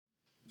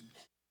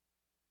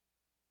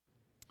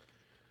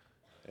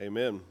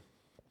Amen.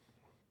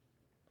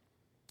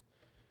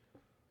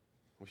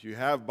 If you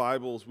have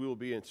Bibles, we will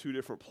be in two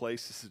different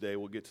places today.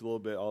 We'll get to a little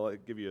bit. I'll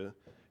give you a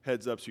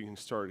heads up so you can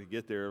start to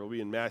get there. It'll be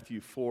in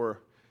Matthew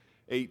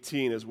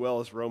 4:18 as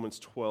well as Romans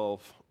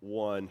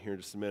 12:1 here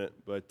in just a minute.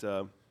 But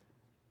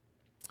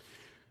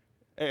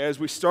as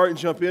we start and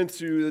jump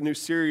into the new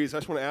series, I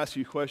just want to ask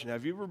you a question.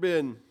 Have you ever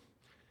been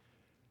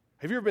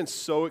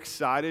so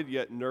excited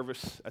yet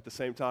nervous at the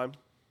same time?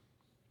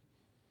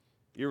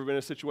 You ever been in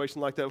a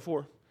situation like that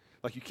before?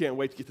 Like you can't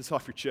wait to get this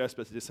off your chest,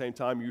 but at the same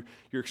time,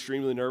 you're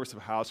extremely nervous of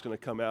how it's going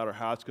to come out or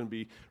how it's going to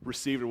be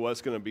received or what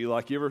it's going to be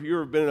like. You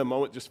ever been in a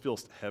moment that just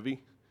feels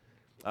heavy?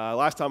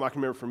 Last time I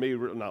can remember for me,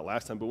 not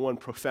last time, but one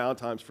profound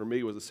times for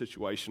me was a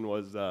situation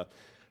was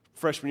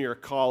freshman year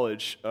of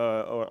college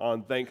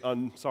on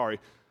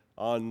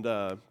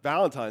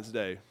Valentine's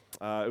Day.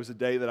 It was a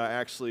day that I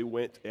actually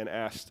went and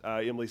asked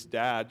Emily's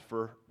dad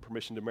for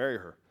permission to marry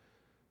her.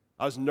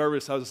 I was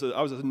nervous. I was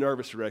a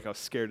nervous wreck. I was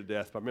scared to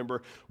death. But I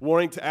remember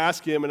wanting to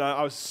ask him, and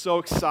I was so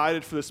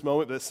excited for this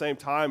moment, but at the same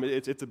time,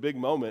 it's a big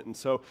moment. And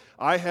so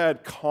I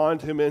had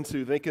conned him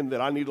into thinking that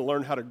I need to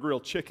learn how to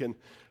grill chicken.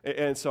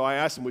 And so I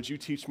asked him, would you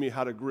teach me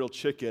how to grill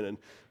chicken? And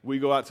we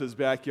go out to his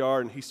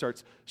backyard, and he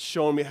starts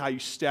showing me how you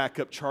stack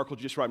up charcoal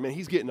just right. Man,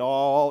 he's getting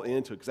all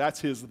into it because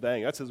that's his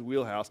thing. That's his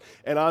wheelhouse.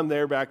 And I'm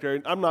there back there,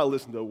 and I'm not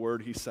listening to a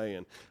word he's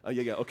saying.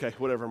 Yeah, okay,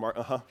 whatever, Mark.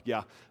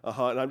 Yeah.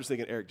 And I'm just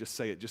thinking, Eric, just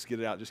say it. Just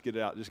get it out. Just get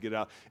it out. Just get it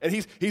out. And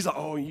he's like,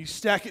 oh, you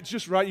stack it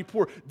just right. You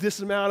pour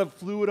this amount of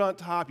fluid on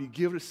top. You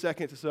give it a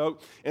second to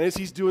soak. And as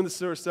he's doing this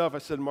sort of stuff, I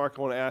said, Mark,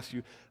 I want to ask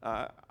you,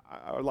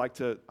 I'd like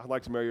to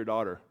marry your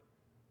daughter.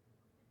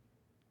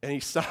 And he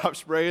stopped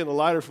spraying the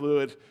lighter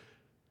fluid.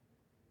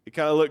 He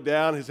kind of looked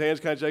down, his hands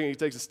kind of shaking, he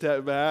takes a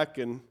step back,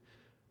 and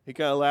he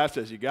kind of laughed,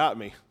 says, you got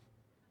me.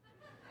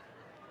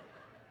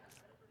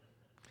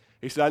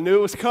 He said, I knew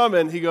it was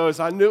coming. He goes,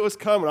 I knew it was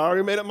coming. I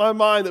already made up my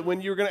mind that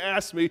when you were going to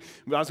ask me,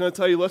 but I was going to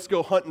tell you, let's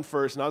go hunting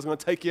first, and I was going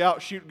to take you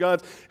out, shoot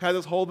guns, had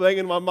this whole thing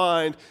in my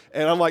mind,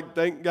 and I'm like,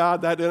 thank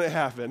God that didn't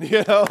happen.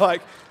 I'm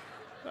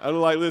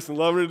like, listen,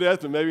 love her to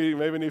death, but maybe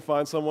I need to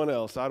find someone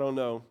else. I don't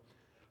know.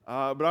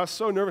 But I was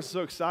so nervous and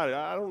so excited.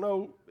 I don't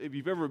know if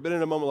you've ever been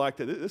in a moment like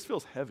that. This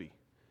feels heavy.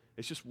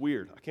 It's just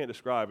weird. I can't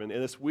describe. And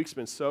this week's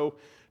been so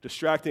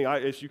distracting.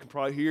 As you can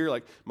probably hear,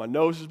 like my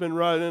nose has been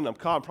running. I'm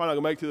probably not going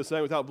to make it to this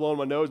thing without blowing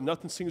my nose.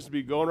 Nothing seems to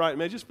be going right.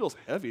 Man, it just feels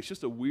heavy. It's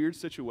just a weird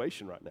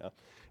situation right now.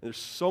 And there's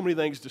so many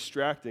things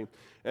distracting.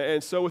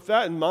 And so with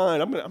that in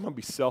mind, I'm going to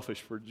be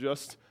selfish for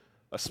just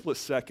a split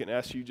second and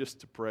ask you just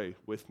to pray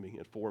with me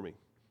and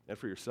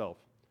for yourself.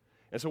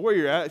 And so where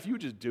you're at, if you would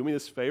just do me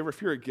this favor,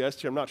 if you're a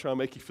guest here, I'm not trying to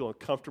make you feel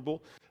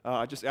uncomfortable.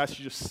 I just ask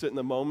you to just sit in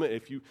the moment.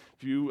 If you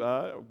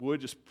would,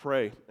 just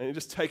pray. And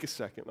just take a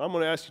second. I'm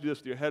going to ask you to do this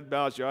with your head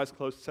bowed, your eyes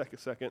closed, take a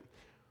second.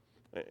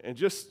 And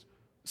just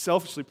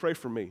selfishly pray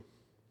for me,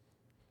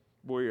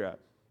 where you're at.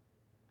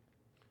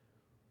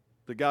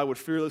 That God would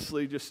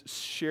fearlessly just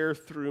share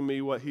through me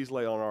what he's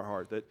laid on our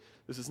heart. That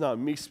this is not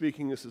me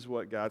speaking, this is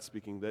what God's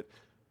speaking. That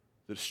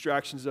the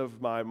distractions of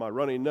my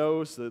runny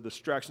nose, the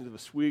distractions of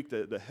this week,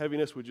 the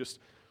heaviness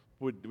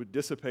would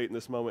dissipate in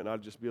this moment, and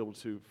I'd just be able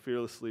to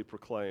fearlessly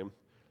proclaim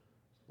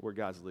where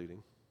God's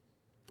leading.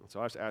 And so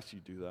I just ask you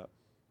to do that.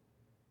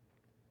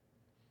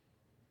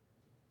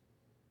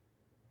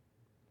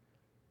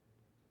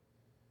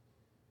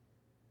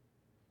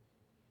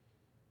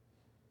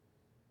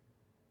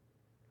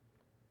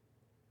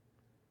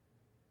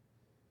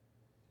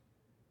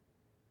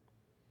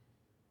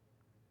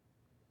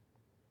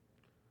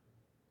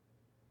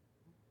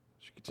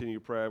 As you continue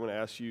to pray, I'm going to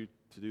ask you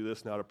to do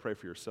this now, to pray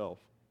for yourself,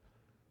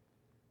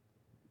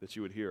 that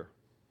you would hear.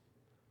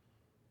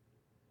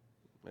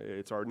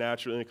 It's our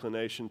natural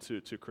inclination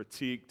to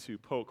critique, to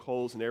poke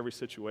holes in every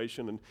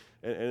situation,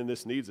 and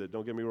this needs it.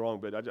 Don't get me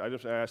wrong, but I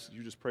just ask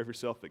you just pray for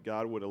yourself that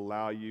God would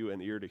allow you an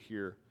ear to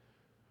hear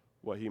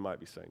what he might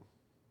be saying.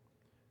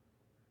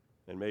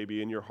 And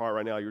maybe in your heart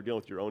right now, you're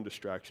dealing with your own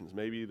distractions.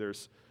 Maybe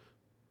there's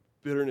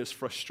bitterness,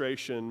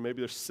 frustration,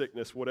 maybe there's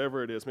sickness,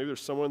 whatever it is. Maybe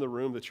there's someone in the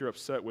room that you're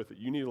upset with that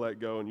you need to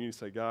let go, and you need to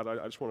say, God,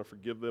 I just want to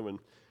forgive them. And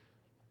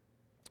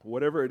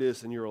whatever it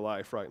is in your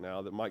life right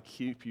now that might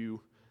keep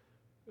you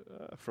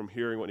from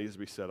hearing what needs to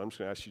be said, I'm just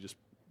going to ask you just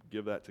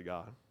give that to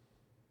God.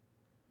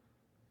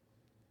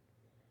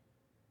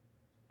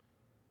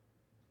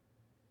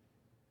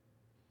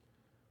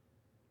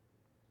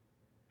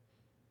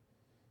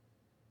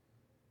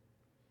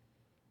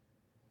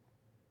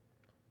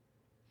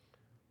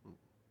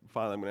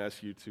 Finally, I'm going to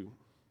ask you to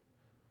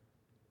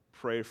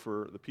pray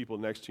for the people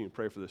next to you and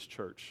pray for this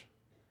church.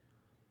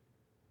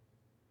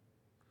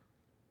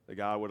 That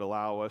God would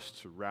allow us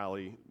to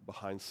rally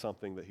behind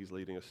something that he's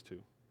leading us to.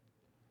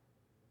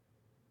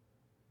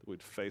 That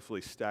we'd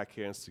faithfully stack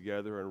hands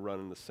together and run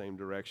in the same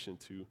direction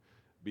to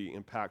be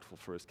impactful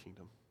for his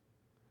kingdom.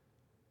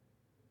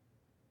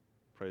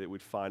 Pray that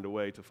we'd find a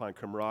way to find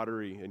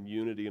camaraderie and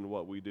unity in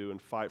what we do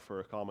and fight for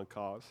a common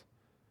cause.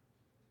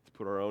 To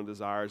put our own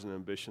desires and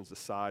ambitions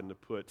aside and to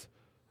put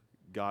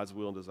God's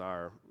will and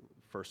desire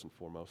first and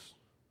foremost.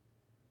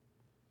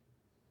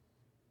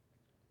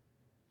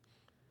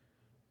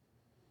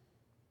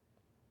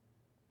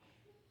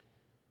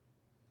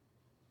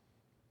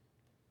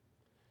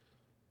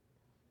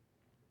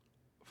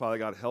 Father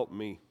God, help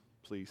me,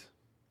 please.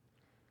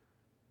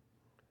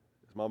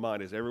 As my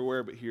mind is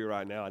everywhere but here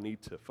right now, I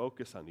need to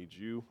focus. I need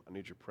you. I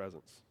need your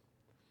presence.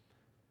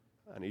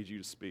 I need you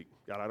to speak.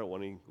 God, I don't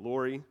want any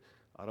glory.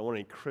 I don't want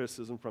any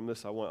criticism from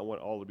this. I want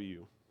all to be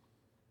you.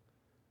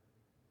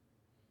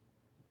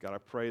 God, I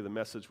pray the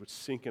message would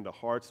sink into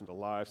hearts, into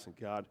lives. And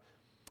God,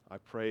 I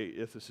pray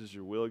if this is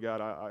your will,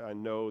 God, I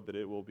know that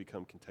it will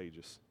become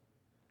contagious.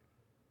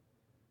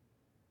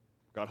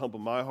 God, humble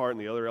my heart and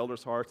the other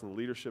elders' hearts and the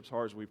leadership's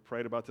hearts. We've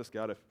prayed about this.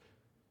 God, if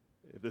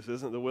this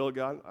isn't the will of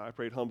God, I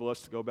pray to humble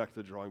us to go back to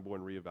the drawing board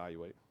and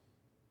reevaluate.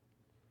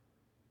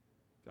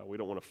 God, we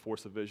don't want to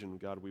force a vision.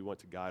 God, we want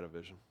to guide a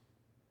vision.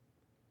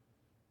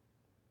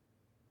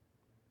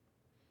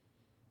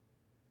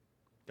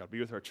 God,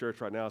 be with our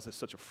church right now. It's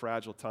such a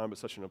fragile time, but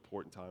such an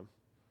important time.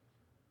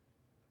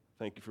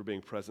 Thank you for being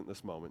present in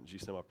this moment. In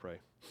Jesus' name I pray.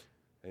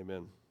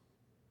 Amen.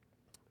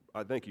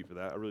 I thank you for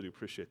that. I really do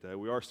appreciate that.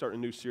 We are starting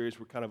a new series.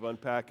 We're kind of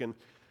unpacking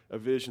a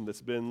vision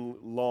that's been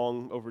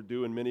long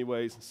overdue in many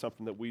ways and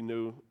something that we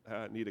knew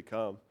needed to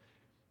come.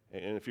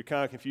 And if you're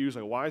kind of confused,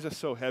 like, why is this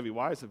so heavy?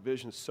 Why is the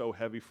vision so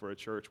heavy for a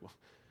church? Well,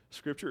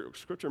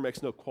 Scripture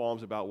makes no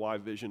qualms about why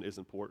vision is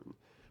important.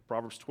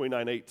 Proverbs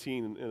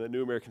 29:18 in the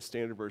New American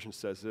Standard Version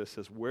says this,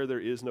 says, where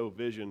there is no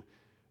vision,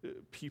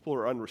 people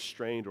are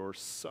unrestrained or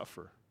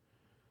suffer.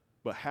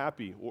 But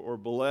happy or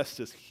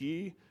blessed is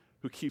he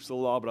who keeps the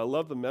law. But I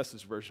love the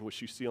Message version,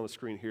 which you see on the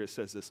screen here. It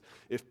says this,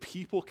 if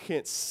people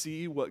can't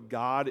see what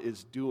God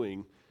is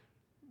doing,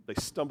 they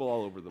stumble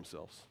all over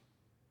themselves.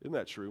 Isn't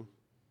that true?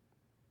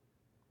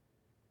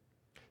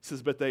 It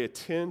says, but they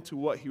attend to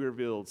what he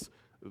reveals,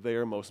 they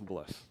are most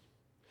blessed.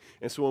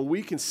 And so when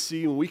we can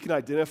see, when we can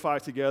identify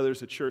together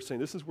as a church saying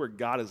this is where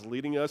God is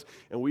leading us,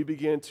 and we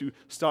begin to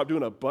stop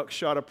doing a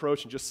buckshot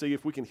approach and just see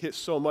if we can hit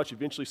so much,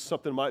 eventually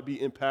something might be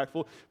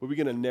impactful, we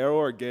begin to narrow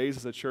our gaze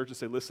as a church and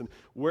say, listen,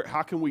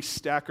 how can we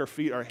stack our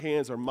feet, our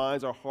hands, our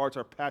minds, our hearts,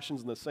 our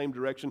passions in the same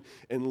direction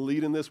and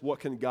lead in this? What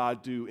can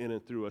God do in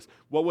and through us?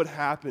 What would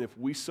happen if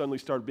we suddenly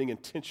started being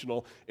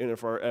intentional in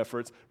our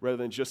efforts rather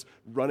than just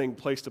running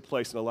place to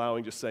place and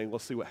allowing, just saying,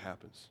 let's see what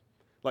happens?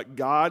 Like,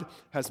 God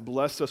has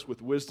blessed us with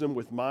wisdom,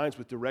 with minds,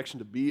 with direction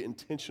to be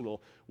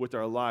intentional with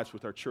our lives,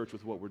 with our church,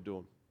 with what we're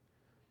doing.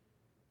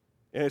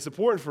 And it's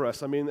important for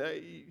us. I mean,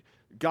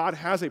 God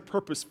has a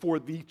purpose for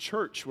the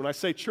church. When I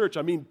say church,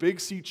 I mean Big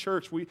C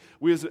Church. We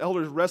as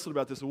elders wrestled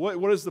about this.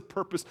 What is the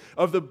purpose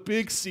of the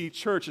Big C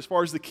Church as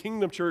far as the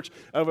kingdom church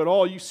of it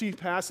all? You see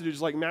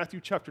passages like Matthew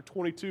chapter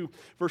 22,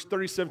 verse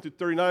 37 through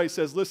 39. He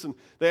says, listen,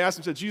 they asked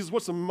him, said, Jesus,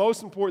 what's the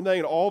most important thing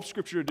in all of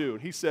Scripture to do?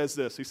 And he says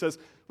this. He says,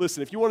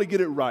 listen, if you want to get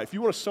it right, if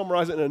you want to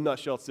summarize it in a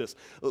nutshell, it's this.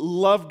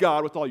 Love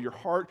God with all your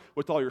heart,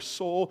 with all your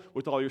soul,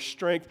 with all your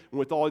strength, and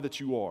with all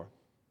that you are.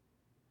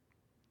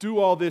 Do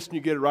all this and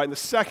you get it right. And the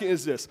second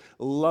is this,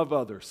 love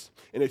others.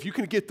 And if you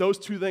can get those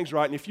two things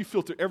right, and if you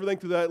filter everything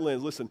through that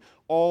lens, listen,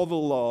 all the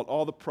law,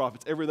 all the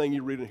prophets, everything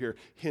you read in here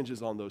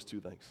hinges on those two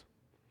things.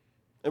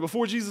 And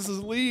before Jesus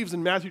leaves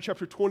in Matthew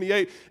chapter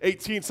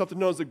 28:18, something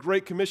known as the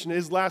Great Commission,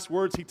 his last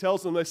words, he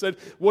tells them, they said,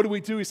 what do we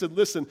do? He said,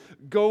 listen,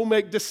 go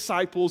make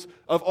disciples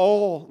of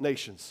all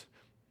nations.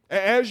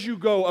 As you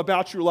go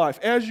about your life,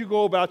 as you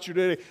go about your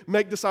day,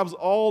 make disciples of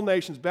all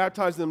nations,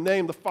 baptize them in the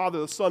name of the Father,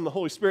 the Son, and the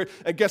Holy Spirit.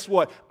 And guess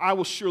what? I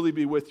will surely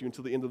be with you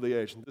until the end of the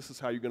age. And this is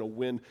how you're going to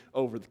win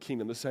over the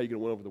kingdom. This is how you're going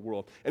to win over the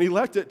world. And he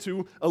left it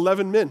to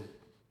 11 men.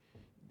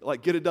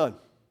 Like, get it done.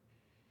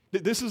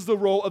 This is the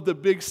role of the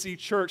Big C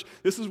Church.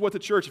 This is what the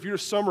church, if you were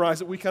to summarize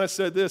it, we kind of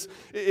said this.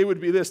 It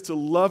would be this, to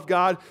love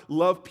God,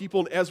 love people,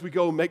 and as we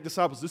go, make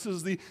disciples. This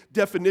is the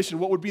definition.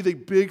 What would be the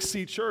Big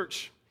C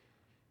Church?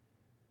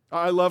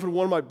 I love in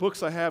one of my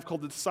books I have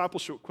called The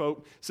Discipleship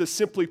Quote, it says,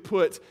 simply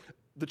put,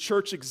 the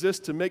church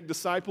exists to make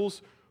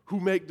disciples who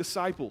make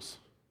disciples.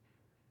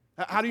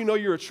 How do you know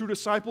you're a true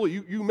disciple?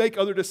 You make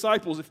other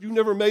disciples. If you've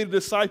never made a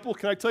disciple,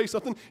 can I tell you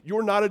something?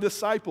 You're not a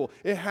disciple.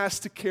 It has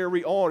to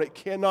carry on. It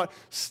cannot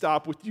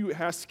stop with you. It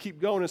has to keep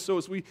going. And so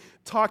as we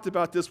talked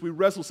about this, we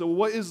wrestled. So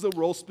what is the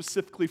role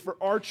specifically for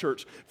our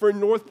church, for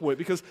North Point?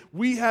 Because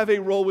we have a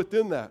role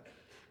within that.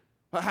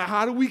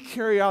 How do we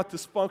carry out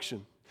this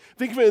function?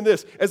 Think of it in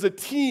this, as a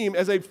team,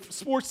 as a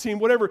sports team,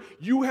 whatever,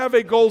 you have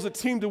a goal as a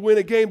team to win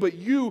a game, but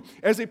you,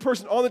 as a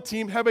person on the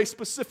team, have a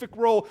specific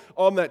role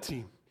on that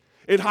team.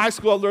 In high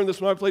school, I learned this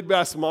when I played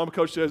basketball. My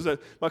coach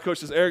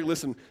says, Eric,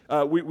 listen,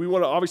 we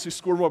want to obviously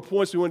score more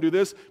points, we want to do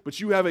this, but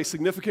you have a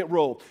significant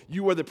role.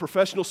 You are the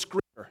professional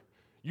screener.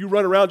 You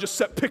run around, just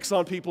set picks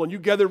on people, and you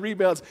gather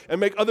rebounds and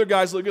make other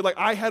guys look good. Like,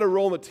 I had a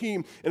role on the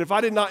team, and if I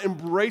did not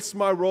embrace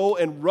my role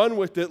and run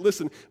with it,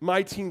 listen,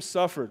 my team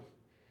suffered.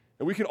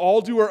 And we could all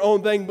do our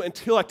own thing, but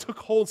until I took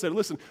hold and said,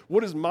 listen,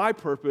 what is my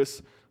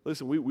purpose?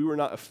 Listen, we were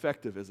not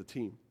effective as a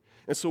team.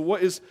 And so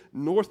what is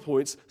North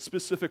Point's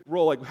specific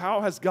role? Like,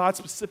 how has God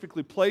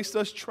specifically placed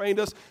us,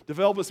 trained us,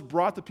 developed us,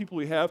 brought the people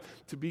we have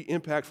to be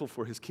impactful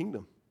for his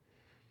kingdom?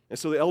 And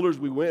so the elders,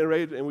 we went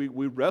and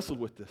we wrestled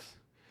with this.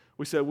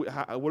 We said,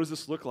 what does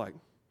this look like?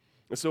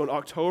 And so in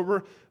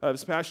October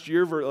this past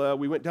year,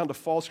 we went down to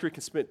Falls Creek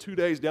and spent 2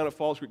 days down at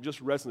Falls Creek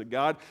just resting.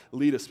 God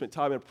lead us, spent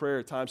time in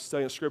prayer, time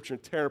studying Scripture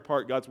and tearing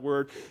apart God's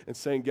Word and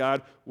saying,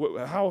 God,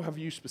 how have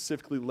you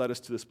specifically led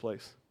us to this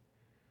place?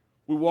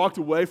 We walked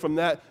away from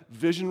that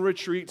vision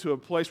retreat to a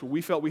place where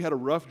we felt we had a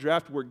rough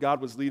draft where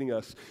God was leading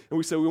us. And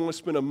we said we want to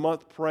spend a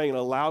month praying and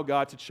allow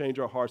God to change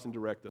our hearts and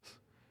direct us.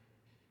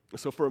 And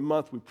so for a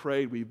month we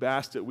prayed, we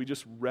fasted, we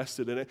just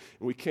rested in it.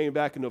 And we came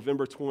back in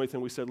November 20th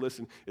and we said,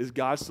 listen, is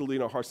God still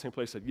leading our hearts to the same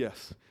place? I said,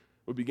 yes.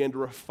 We began to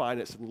refine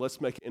it. Said,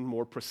 let's make it in a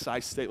more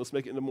precise state. Let's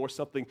make it into more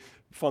something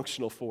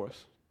functional for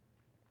us.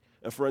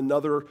 And for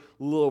another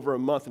little over a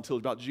month until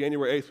about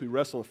January 8th, we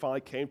wrestled and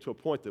finally came to a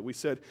point that we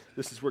said,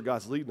 this is where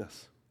God's leading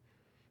us.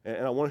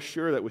 And I want to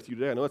share that with you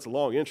today. I know it's a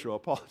long intro. I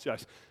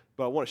apologize.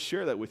 But I want to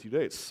share that with you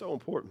today. It's so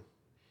important.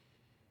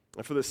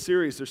 And for this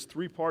series, there's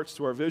 3 parts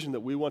to our vision that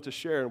we want to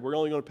share. And we're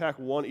only going to pack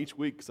one each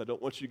week because I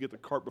don't want you to get the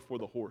cart before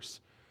the horse.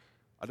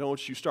 I don't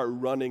want you to start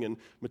running and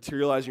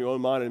materializing your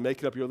own mind and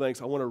making up your own things.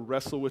 I want to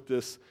wrestle with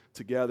this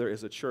together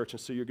as a church.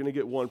 And so you're going to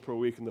get one per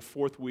week. And the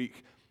 4th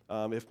week,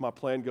 if my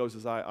plan goes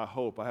as I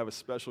hope, I have a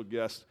special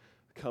guest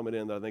coming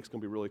in that I think is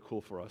going to be really cool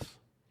for us.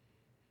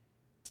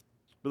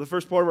 But the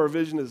first part of our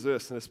vision is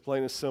this, and it's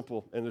plain and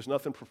simple, and there's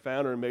nothing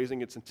profound or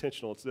amazing. It's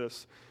intentional. It's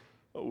this.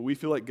 We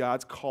feel like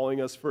God's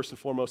calling us first and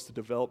foremost to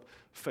develop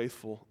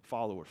faithful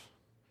followers.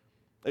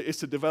 It's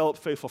to develop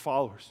faithful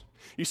followers.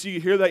 You see,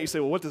 you hear that, you say,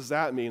 well, what does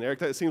that mean, Eric?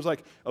 That seems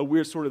like a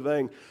weird sort of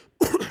thing.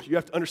 You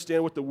have to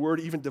understand what the word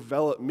even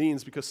develop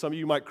means, because some of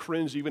you might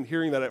cringe even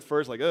hearing that at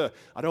first, like,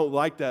 I don't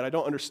like that. I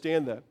don't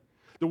understand that.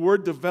 The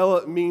word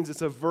develop means,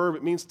 it's a verb.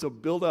 It means to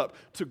build up,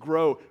 to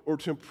grow, or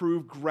to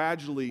improve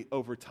gradually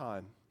over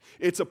time.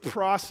 It's a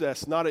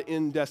process, not an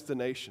end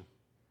destination.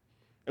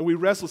 And we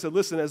wrestle and said,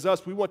 listen, as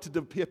us, we want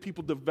to have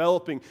people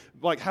developing,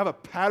 like have a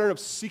pattern of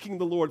seeking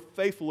the Lord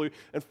faithfully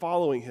and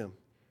following Him.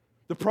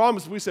 The problem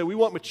is we say we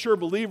want mature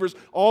believers.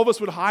 All of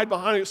us would hide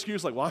behind an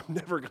excuse like, well, I'm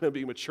never going to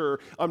be mature.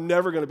 I'm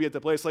never going to be at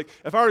that place. Like,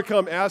 if I were to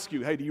come ask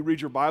you, hey, do you read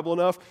your Bible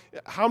enough?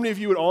 How many of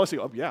you would honestly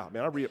go, oh, yeah,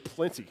 man, I read it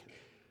plenty.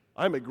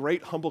 I'm a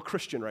great, humble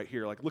Christian right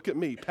here. Like, look at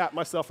me, pat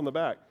myself on the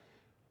back.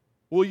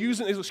 We'll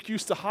use it as an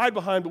excuse to hide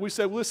behind, but we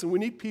say, listen, we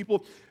need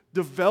people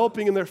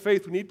developing in their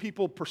faith. We need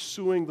people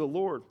pursuing the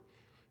Lord.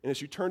 And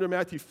as you turn to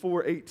Matthew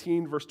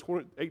 4:18, verse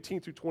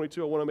 18 through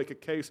 22, I want to make a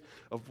case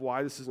of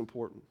why this is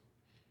important.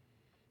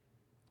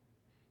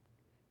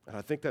 And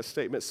I think that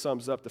statement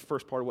sums up the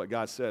first part of what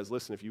God says.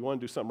 Listen, if you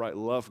want to do something right,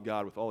 love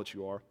God with all that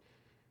you are.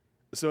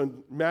 So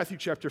in Matthew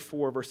chapter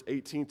 4, verse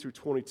 18 through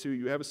 22,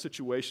 you have a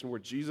situation where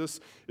Jesus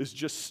is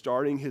just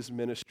starting his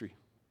ministry.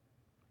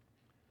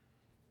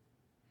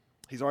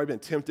 He's already been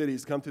tempted.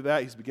 He's come through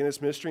that. He's beginning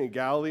his ministry in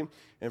Galilee.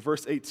 And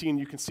verse 18,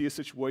 you can see a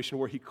situation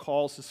where he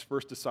calls his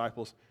first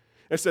disciples.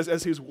 It says,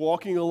 as he was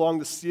walking along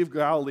the Sea of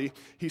Galilee,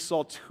 he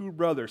saw 2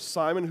 brothers,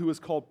 Simon, who was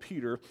called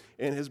Peter,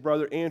 and his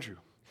brother Andrew.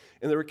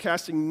 And they were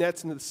casting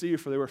nets into the sea,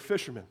 for they were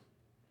fishermen.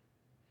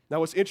 Now,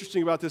 what's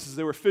interesting about this is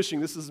they were fishing.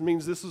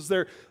 Means this is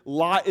their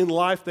lot in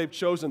life they've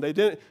chosen. They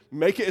didn't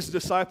make it as a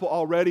disciple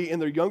already in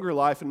their younger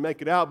life and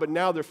make it out, but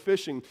now they're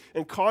fishing.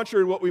 And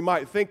contrary to what we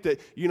might think that,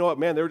 you know what,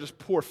 man, they were just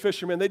poor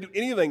fishermen. They do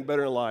anything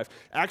better in life.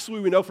 Actually,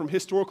 we know from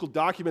historical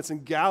documents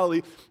in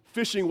Galilee,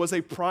 fishing was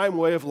a prime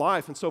way of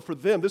life. And so for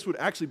them, this would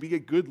actually be a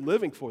good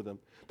living for them.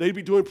 They'd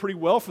be doing pretty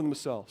well for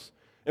themselves.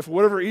 And for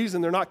whatever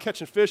reason, they're not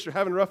catching fish, they're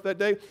having rough that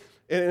day.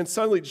 And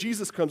suddenly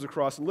Jesus comes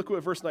across, and look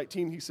what verse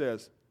 19 he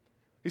says.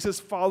 He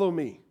says, follow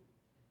me.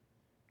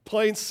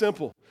 Plain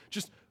simple.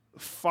 Just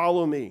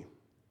follow me.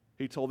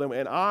 He told them,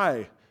 and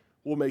I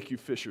will make you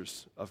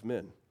fishers of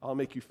men. I'll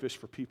make you fish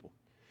for people.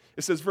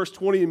 It says, verse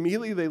 20,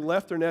 immediately they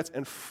left their nets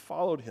and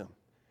followed him.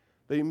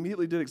 They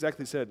immediately did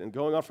exactly as he said. And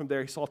going on from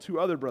there, he saw 2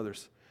 other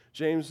brothers,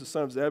 James, the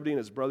son of Zebedee, and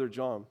his brother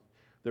John.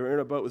 They were in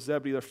a boat with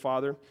Zebedee, their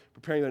father,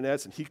 preparing their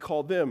nets, and he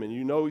called them. And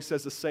you know he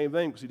says the same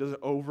thing because he does it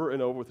over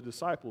and over with the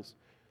disciples.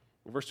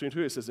 In verse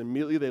 22, it says,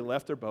 immediately they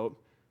left their boat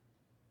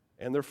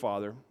and their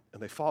father,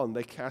 and they followed him.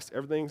 They cast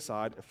everything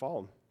aside and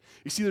followed him.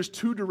 You see, there's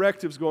 2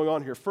 directives going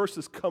on here. First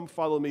is come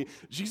follow me.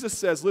 Jesus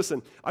says,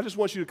 listen, I just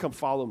want you to come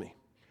follow me.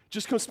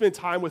 Just come spend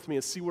time with me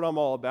and see what I'm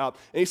all about.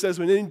 And he says,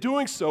 and in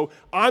doing so,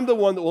 I'm the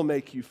one that will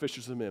make you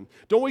fishers of men.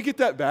 Don't we get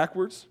that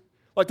backwards?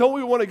 Like, don't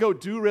we want to go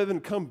do rather than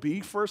come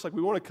be first? Like,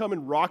 we want to come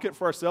and rock it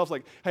for ourselves.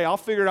 Like, hey, I'll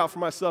figure it out for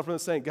myself. And then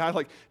saying, God,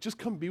 like, just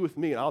come be with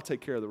me and I'll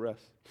take care of the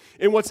rest.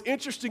 And what's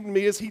interesting to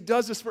me is he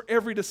does this for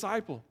every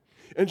disciple.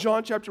 In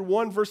John chapter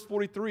 1, verse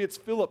 43, it's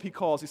Philip he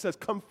calls. He says,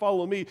 come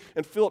follow me.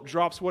 And Philip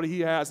drops what he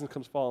has and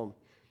comes follow him.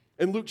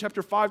 In Luke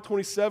chapter 5,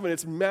 27,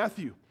 it's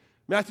Matthew.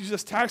 Matthew's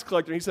this tax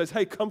collector. And he says,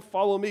 hey, come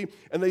follow me.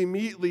 And they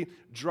immediately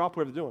drop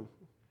what they're doing.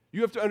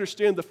 You have to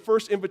understand the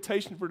first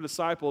invitation for a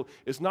disciple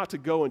is not to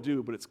go and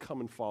do, but it's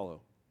come and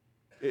follow.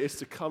 It's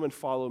to come and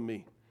follow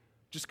me.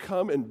 Just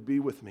come and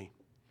be with me.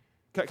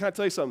 Can I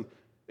tell you something?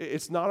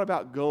 It's not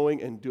about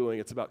going and doing.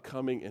 It's about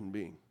coming and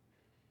being.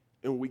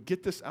 And when we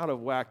get this out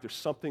of whack, there's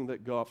something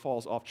that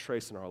falls off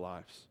trace in our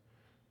lives.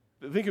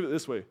 Think of it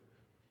this way.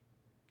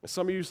 And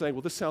some of you are saying,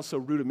 well, this sounds so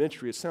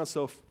rudimentary. It sounds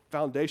so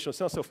foundational. It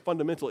sounds so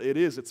fundamental. It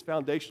is. It's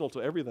foundational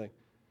to everything.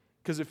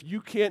 Because if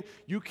you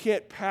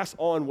can't pass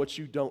on what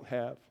you don't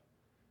have.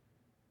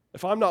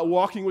 If I'm not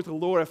walking with the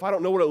Lord, if I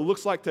don't know what it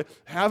looks like to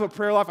have a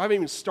prayer life, I haven't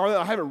even started,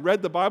 I haven't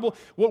read the Bible,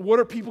 what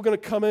are people going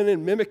to come in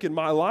and mimic in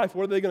my life?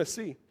 What are they going to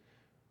see?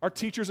 Our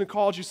teachers in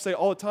college used to say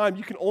all the time,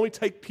 you can only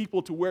take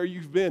people to where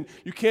you've been.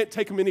 You can't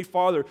take them any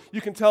farther. You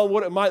can tell them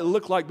what it might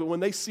look like, but when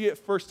they see it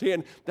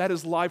firsthand, that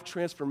is life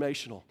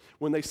transformational,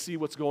 when they see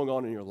what's going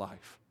on in your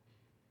life.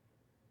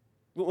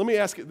 Well, let me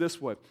ask it this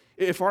way.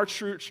 If our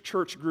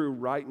church grew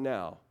right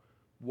now,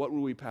 what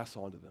would we pass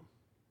on to them?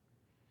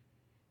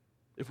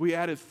 If we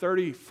added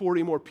 30,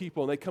 40 more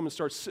people and they come and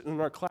start sitting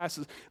in our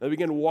classes and they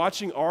begin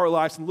watching our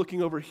lives and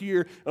looking over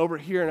here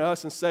and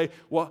us and say,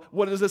 well,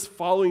 what does this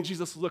following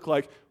Jesus look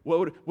like?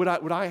 Would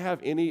I have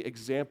any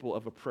example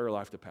of a prayer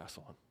life to pass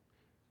on?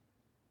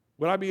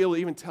 Would I be able to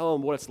even tell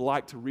them what it's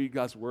like to read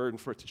God's word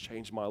and for it to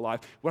change my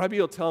life? Would I be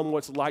able to tell them what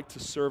it's like to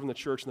serve in the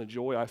church and the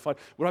joy I find?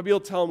 Would I be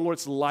able to tell them what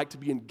it's like to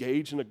be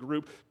engaged in a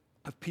group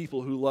of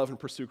people who love and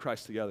pursue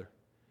Christ together?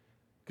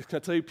 Because can I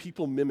tell you,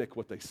 people mimic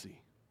what they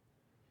see.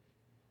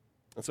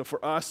 And so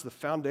for us, the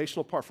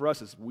foundational part for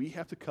us is we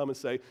have to come and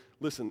say,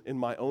 listen, in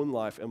my own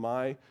life, am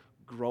I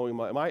growing?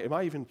 Am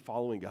I even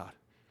following God?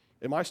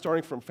 Am I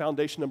starting from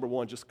foundation number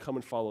one, just come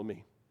and follow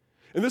me?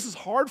 And this is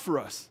hard for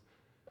us.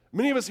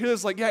 Many of us hear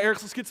this like, yeah,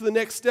 Eric, let's get to the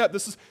next step.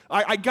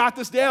 I got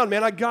this down,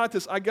 man. I got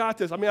this. I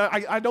mean,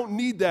 I don't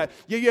need that.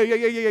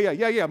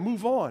 Yeah,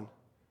 move on.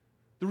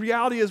 The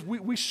reality is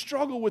we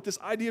struggle with this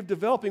idea of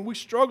developing. We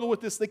struggle with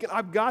this thinking,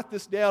 I've got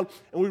this down,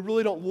 and we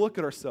really don't look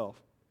at ourselves.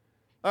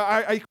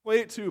 I equate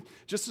it to,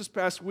 just this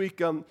past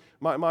week,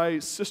 my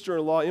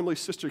sister-in-law,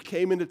 Emily's sister,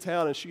 came into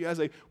town, and she has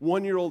a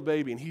 1-year-old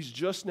baby, and he's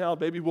just now,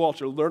 baby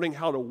Walter, learning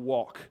how to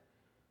walk.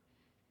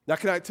 Now,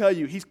 can I tell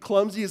you, he's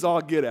clumsy as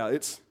all get out.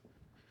 It's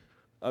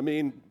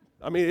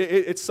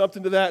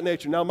something to that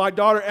nature. Now, my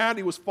daughter,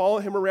 Addie, was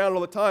following him around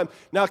all the time.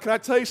 Now, can I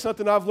tell you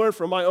something I've learned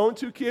from my own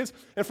 2 kids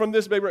and from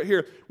this baby right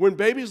here? When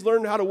babies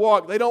learn how to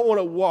walk, they don't want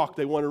to walk,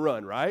 they want to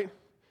run, right?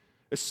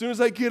 As soon as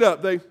they get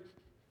up, they're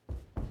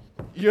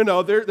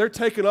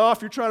taking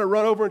off. You're trying to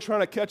run over and trying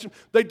to catch them.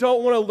 They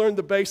don't want to learn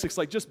the basics,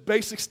 like just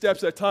basic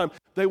steps at a time.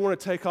 They want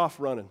to take off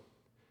running.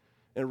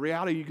 And in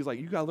reality, you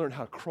got to learn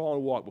how to crawl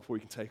and walk before you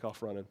can take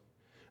off running.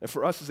 And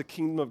for us as a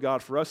kingdom of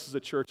God, for us as a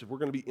church, if we're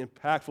going to be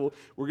impactful,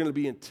 we're going to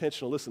be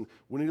intentional. Listen,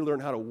 we need to learn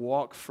how to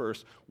walk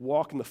first,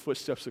 walk in the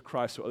footsteps of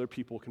Christ so other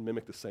people can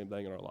mimic the same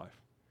thing in our life.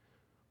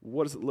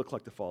 What does it look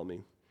like to follow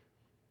me?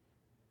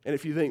 And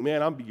if you think,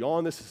 man, I'm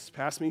beyond this, it's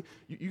past me,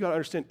 you got to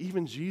understand,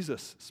 even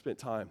Jesus spent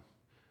time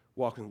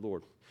walking with the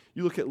Lord.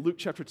 You look at Luke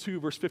chapter 2,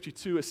 verse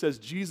 52, it says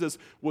Jesus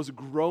was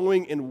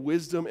growing in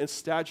wisdom and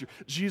stature.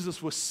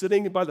 Jesus was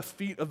sitting by the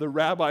feet of the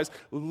rabbis,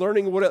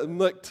 learning what it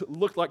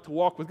looked like to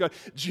walk with God.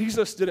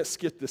 Jesus didn't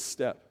skip this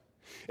step.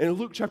 And in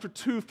Luke chapter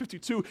 2,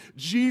 52,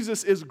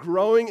 Jesus is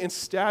growing in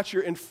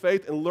stature and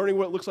faith and learning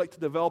what it looks like to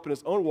develop in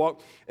his own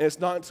walk. And it's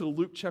not until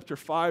Luke chapter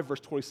 5,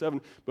 verse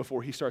 27,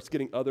 before he starts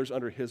getting others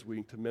under his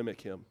wing to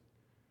mimic him.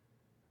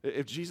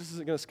 If Jesus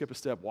isn't going to skip a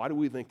step, why do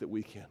we think that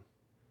we can?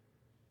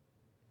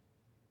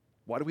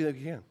 Why do we think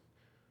he can?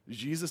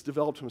 Jesus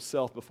developed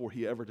himself before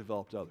he ever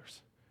developed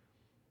others.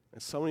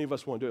 And so many of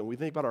us want to do it. And we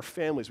think about our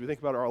families, we think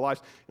about our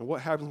lives, and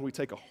what happens when we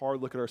take a hard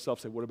look at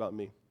ourselves and say, what about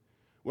me?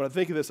 When I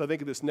think of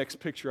this next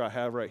picture I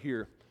have right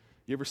here.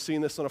 You ever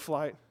seen this on a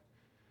flight?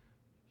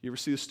 You ever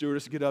see the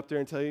stewardess get up there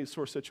and tell you this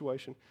sort of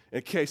situation?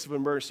 In case of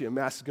emergency, a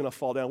mask is going to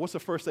fall down. What's the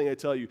first thing they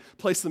tell you?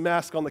 Place the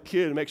mask on the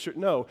kid and make sure.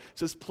 No, it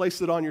says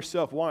place it on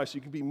yourself. Why? So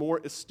you can be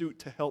more astute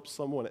to help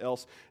someone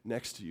else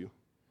next to you.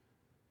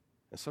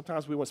 And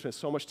sometimes we want to spend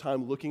so much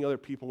time looking at other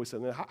people, and we say,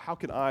 man, how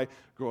can I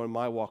grow in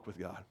my walk with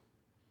God?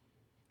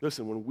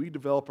 Listen, when we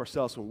develop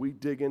ourselves, when we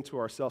dig into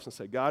ourselves and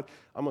say, God,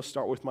 I'm going to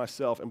start with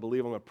myself and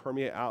believe I'm going to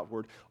permeate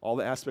outward all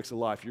the aspects of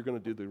life, you're going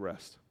to do the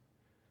rest.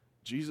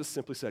 Jesus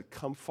simply said,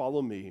 come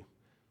follow me,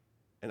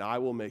 and I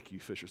will make you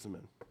fishers of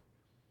men.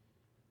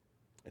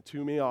 And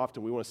too many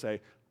often we want to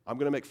say, I'm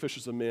going to make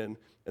fishers of men,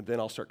 and then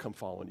I'll start come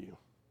following you.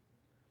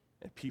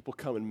 And people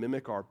come and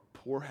mimic our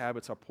poor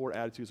habits, our poor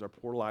attitudes, our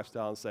poor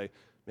lifestyle, and say,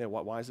 man,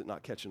 why is it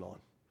not catching on?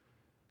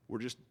 We're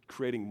just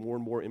creating more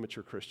and more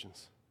immature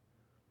Christians.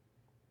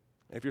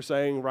 And if you're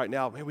saying right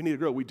now, man, we need to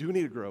grow, we do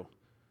need to grow.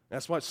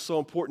 That's why it's so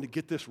important to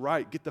get this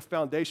right, get the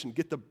foundation,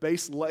 get the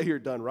base layer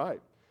done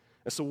right.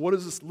 And so what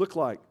does this look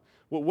like?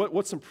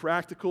 What's some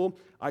practical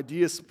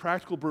ideas,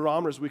 practical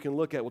barometers we can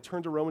look at? We'll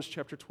turn to Romans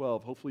chapter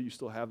 12. Hopefully you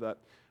still have that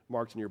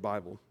marked in your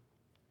Bible.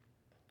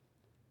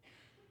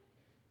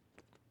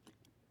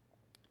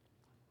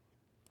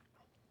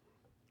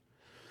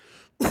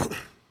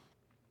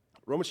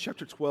 Romans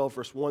chapter 12,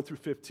 verse 1 through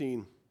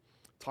 15,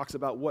 talks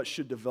about what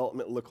should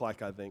development look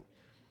like, I think.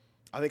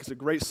 I think it's a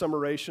great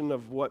summation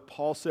of what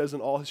Paul says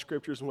in all his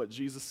scriptures and what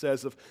Jesus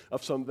says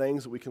of some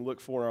things that we can look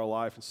for in our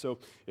life. And so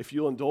if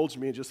you'll indulge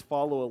me and just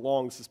follow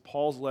along, this is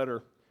Paul's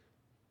letter.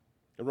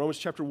 In Romans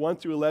chapter 1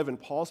 through 11,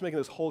 Paul's making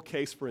this whole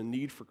case for a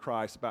need for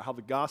Christ, about how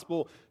the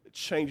gospel It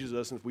changes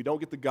us, and if we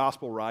don't get the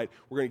gospel right,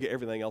 we're going to get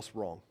everything else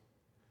wrong.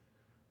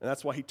 And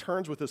that's why he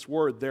turns with this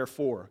word,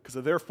 therefore, because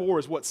the therefore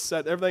is what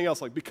set everything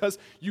else. Like, because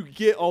you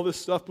get all this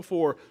stuff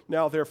before,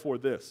 now therefore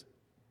this.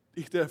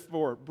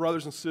 Therefore,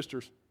 brothers and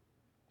sisters,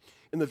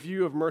 in the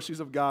view of mercies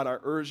of God, I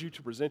urge you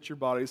to present your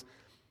bodies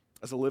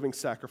as a living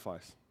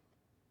sacrifice,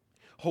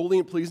 holy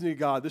and pleasing to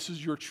God. This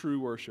is your true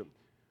worship.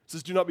 It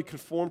says, do not be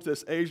conformed to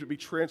this age, but be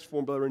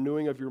transformed by the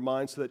renewing of your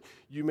mind so that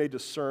you may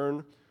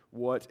discern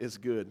what is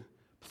good,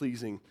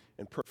 pleasing,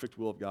 and perfect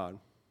will of God.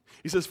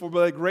 He says, for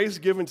by the grace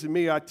given to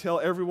me, I tell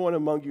everyone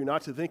among you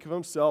not to think of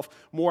himself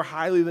more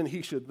highly than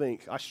he should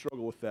think. I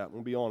struggle with that, I'm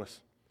going to be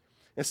honest.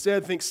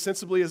 Instead, think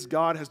sensibly as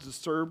God has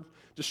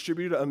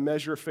distributed a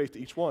measure of faith to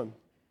each one.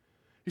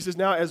 He says,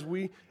 now as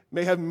we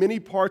may have many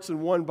parts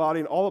in one body,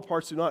 and all the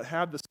parts do not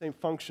have the same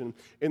function,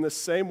 in the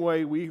same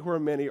way we who are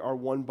many are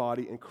one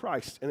body in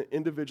Christ, and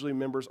individually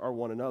members are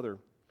one another.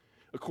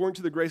 According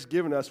to the grace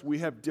given us, we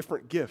have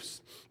different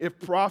gifts. If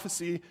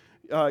prophecy,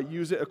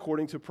 use it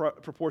according to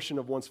proportion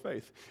of one's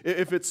faith.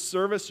 If it's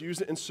service,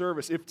 use it in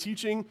service. If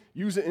teaching,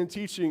 use it in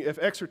teaching. If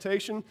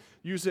exhortation,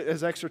 use it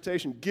as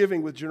exhortation.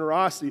 Giving with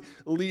generosity,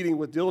 leading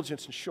with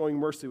diligence, and showing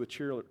mercy with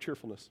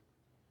cheerfulness.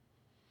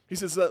 He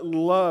says, let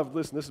love,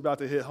 listen, this is about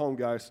to hit home,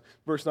 guys.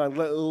 Verse 9,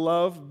 let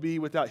love be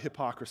without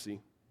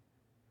hypocrisy.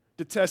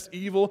 Detest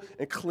evil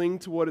and cling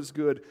to what is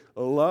good.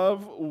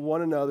 Love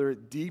one another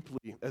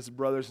deeply as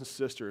brothers and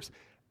sisters.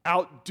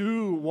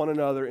 Outdo one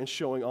another in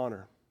showing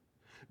honor.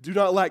 Do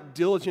not lack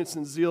diligence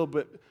and zeal,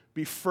 but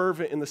be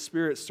fervent in the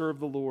Spirit, serve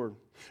the Lord.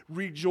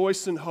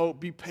 Rejoice in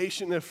hope, be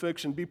patient in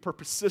affliction, be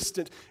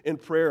persistent in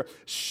prayer.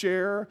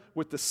 Share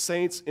with the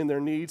saints in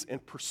their needs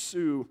and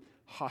pursue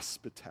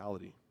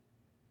hospitality.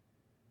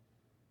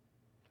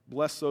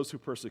 Bless those who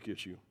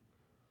persecute you.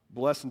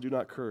 Bless and do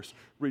not curse.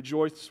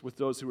 Rejoice with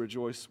those who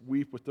rejoice.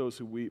 Weep with those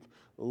who weep.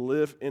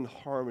 Live in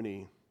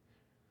harmony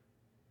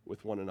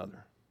with one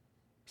another.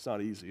 It's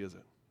not easy, is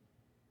it?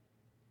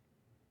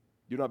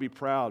 Do not be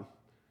proud.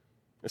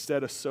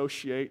 Instead,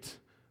 associate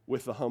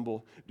with the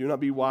humble. Do not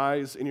be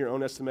wise in your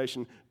own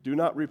estimation. Do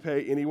not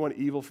repay anyone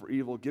evil for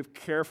evil. Give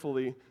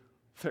careful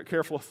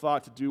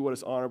thought to do what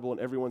is honorable in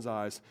everyone's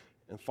eyes.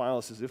 And finally,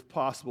 it says, if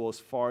possible, as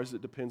far as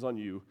it depends on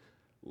you,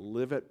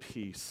 live at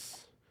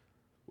peace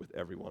with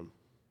everyone.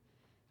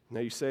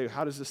 Now you say,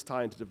 how does this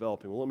tie into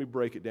developing? Well, let me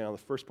break it down. The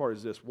first part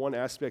is this. One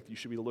aspect you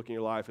should be looking at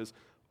your life is,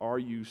 are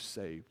you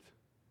saved?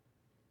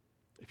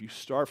 If you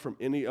start from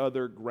any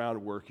other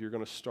groundwork, you're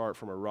going to start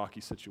from a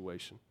rocky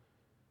situation.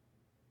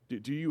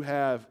 Do you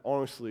have,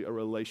 honestly, a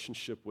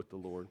relationship with the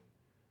Lord?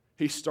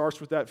 He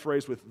starts with that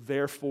phrase with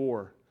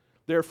therefore.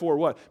 Therefore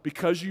what?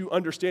 Because you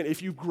understand,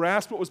 if you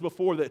grasp what was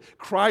before, that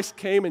Christ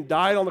came and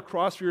died on the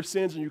cross for your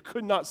sins and you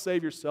could not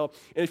save yourself,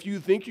 and if you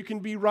think you can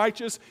be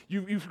righteous,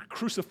 you've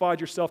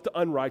crucified yourself to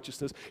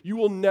unrighteousness. You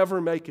will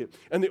never make it.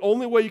 And the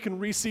only way you can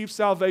receive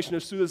salvation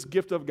is through this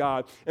gift of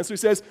God. And so he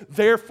says,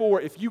 therefore,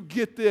 if you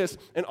get this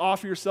and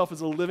offer yourself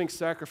as a living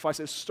sacrifice,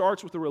 it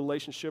starts with a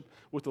relationship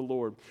with the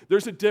Lord.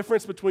 There's a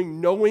difference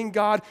between knowing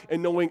God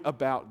and knowing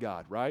about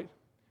God, right?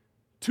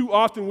 Too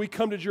often we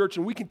come to church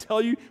and we can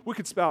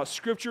spout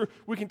scripture,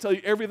 we can tell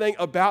you everything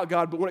about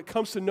God, but when it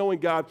comes to knowing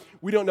God,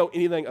 we don't know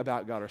anything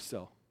about God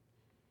ourselves.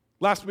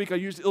 Last week I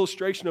used the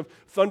illustration of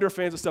Thunder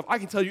fans and stuff. I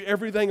can tell you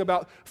everything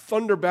about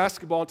Thunder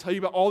basketball and tell you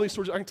about all these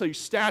sorts I can tell you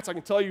stats, I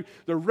can tell you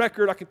the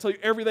record, I can tell you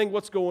everything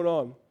what's going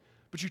on.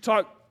 But you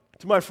talk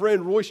to my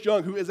friend Royce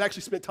Young, who has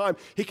actually spent time,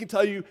 he can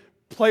tell you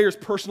players'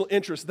 personal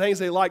interests, things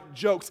they like,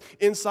 jokes,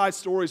 inside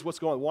stories, what's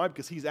going on. Why?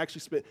 Because he's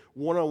actually spent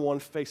one-on-one,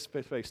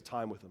 face-to-face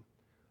time with them.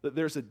 That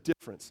there's a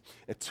difference.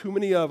 And too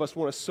many of us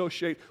want to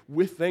associate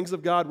with things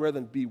of God rather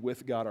than be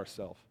with God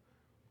ourselves.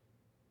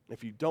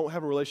 If you don't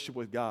have a relationship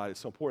with God,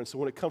 it's so important. So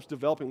when it comes to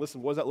developing,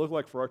 listen, what does that look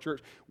like for our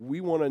church?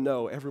 We want to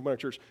know, everyone in our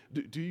church,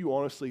 do you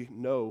honestly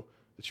know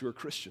that you're a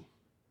Christian?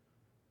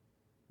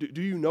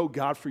 Do you know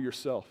God for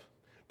yourself?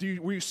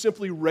 Were you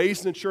simply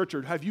raised in church,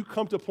 or have you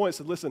come to a point and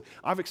said, listen,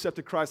 I've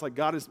accepted Christ like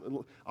God is,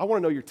 I want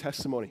to know your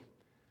testimony.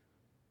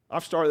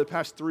 I've started the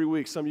past 3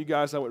 weeks. Some of you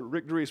guys,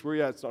 Rick Dries, where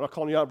you at? I'm not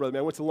calling you out, brother, man.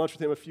 I went to lunch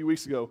with him a few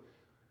weeks ago.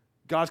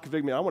 God's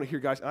convicted me. I want to hear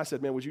guys. And I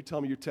said, man, would you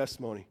tell me your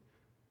testimony?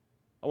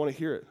 I want to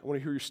hear it. I want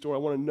to hear your story. I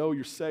want to know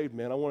you're saved,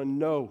 man. I want to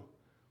know.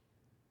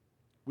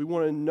 We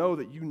want to know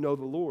that you know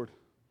the Lord.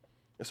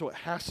 And so it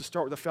has to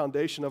start with the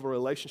foundation of a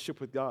relationship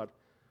with God.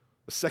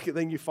 The second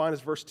thing you find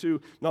is verse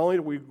 2. Not only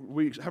do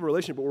we have a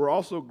relationship, but we're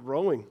also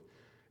growing.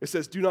 It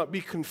says, do not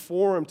be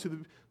conformed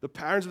to the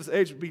patterns of this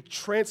age, but be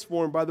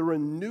transformed by the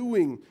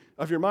renewing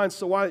of your mind,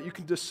 so why you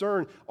can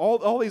discern.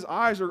 All these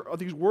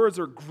these words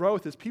are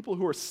growth as people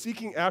who are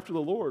seeking after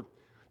the Lord.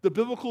 The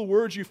biblical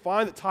words you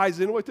find that ties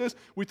in with this,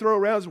 we throw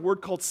around as a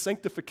word called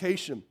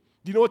sanctification.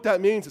 Do you know what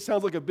that means? It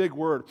sounds like a big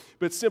word,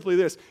 but it's simply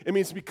this. It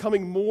means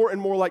becoming more and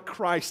more like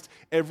Christ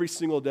every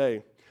single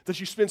day. That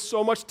you spend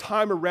so much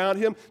time around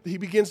him that he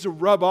begins to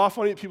rub off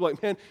on you. People are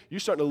like, man,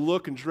 you're starting to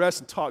look and dress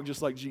and talk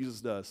just like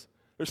Jesus does.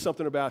 There's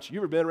something about you. You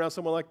ever been around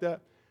someone like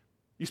that?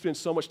 You spend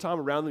so much time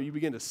around them, you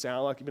begin to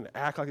sound like, you begin to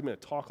act like them, you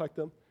begin to talk like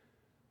them.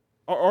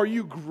 Are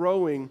you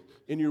growing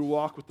in your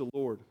walk with the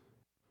Lord?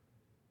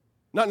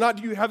 Not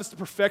do you have this to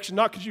perfection,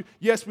 not because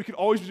yes, we could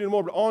always be doing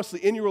more, but honestly,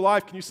 in your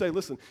life, can you say,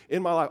 listen,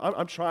 in my life,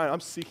 I'm trying,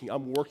 I'm seeking,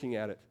 I'm working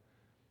at it.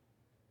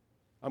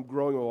 I'm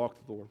growing in my walk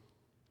with the Lord.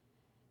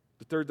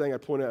 The third thing I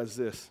point out is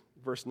this,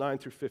 verse 9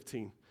 through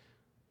 15.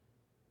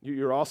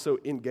 You're also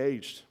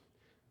engaged.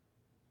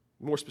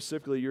 More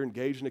specifically, you're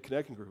engaged in a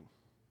connecting group.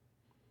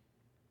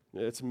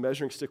 It's a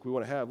measuring stick we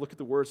want to have. Look at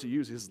the words he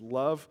uses.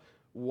 Love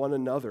one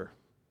another.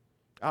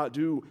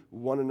 Outdo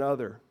one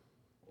another.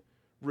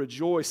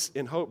 Rejoice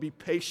in hope. Be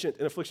patient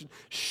in affliction.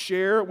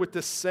 Share with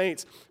the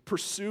saints.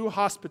 Pursue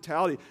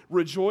hospitality.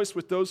 Rejoice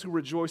with those who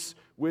rejoice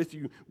with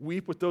you.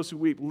 Weep with those who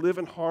weep. Live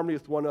in harmony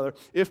with one another.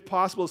 If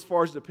possible, as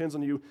far as it depends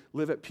on you,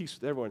 live at peace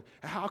with everyone.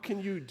 How can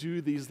you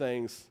do these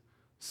things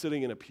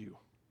sitting in a pew?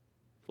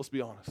 Let's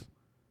be honest.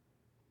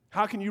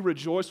 How can you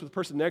rejoice with the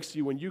person next to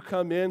you when you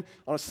come in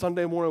on a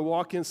Sunday morning,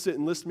 walk in, sit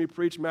and listen to me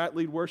preach, Matt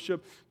lead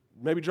worship,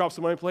 maybe drop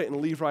some money plate and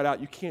leave right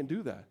out? You can't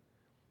do that.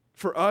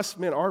 For us,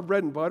 man, our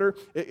bread and butter,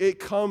 it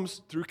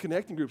comes through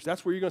connecting groups.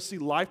 That's where you're going to see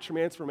life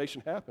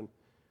transformation happen.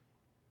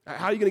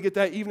 How are you going to get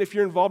that? Even if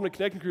you're involved in a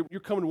connecting group, you're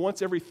coming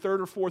once every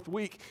third or fourth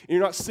week, and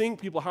you're not seeing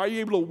people. How are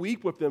you able to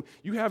weep with them?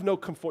 You have no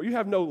comfort. You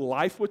have no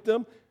life with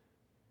them.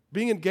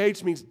 Being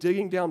engaged means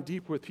digging down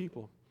deeper with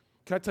people.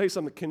 Can I tell you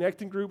something?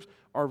 Connecting groups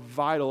are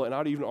vital, and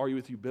I'd even argue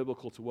with you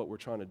biblical to what we're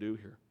trying to do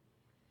here.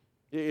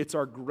 It's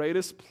our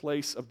greatest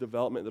place of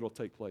development that will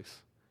take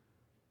place.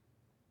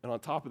 And on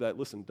top of that,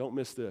 listen, don't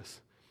miss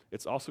this.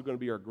 It's also going to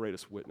be our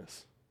greatest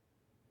witness.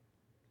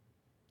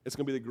 It's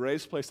going to be the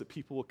greatest place that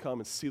people will come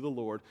and see the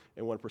Lord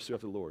and want to pursue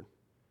after the Lord.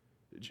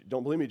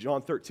 Don't believe me,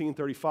 John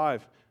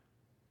 13:35,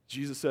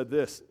 Jesus said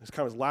this. It's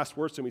kind of his last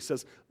words to him. He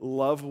says,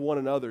 love one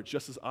another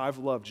just as I've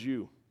loved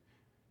you.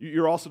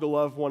 You're also to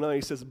love one another.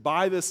 He says,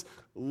 by this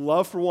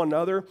love for one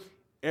another,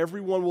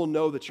 everyone will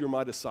know that you're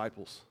my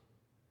disciples.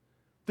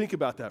 Think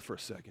about that for a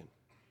second.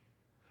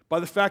 By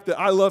the fact that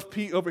I love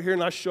Pete over here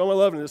and I show my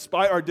love, and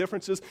despite our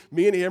differences,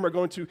 me and him are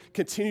going to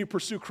continue to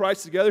pursue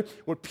Christ together.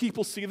 When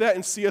people see that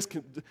and see us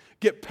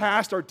get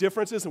past our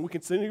differences and we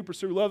continue to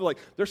pursue love, like,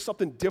 there's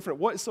something different.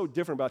 What is so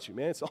different about you,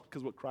 man? It's all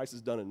because of what Christ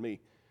has done in me.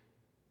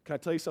 Can I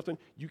tell you something?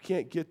 You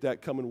can't get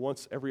that coming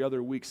once every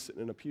other week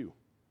sitting in a pew.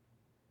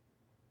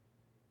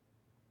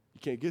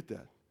 You can't get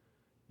that.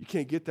 You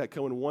can't get that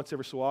coming once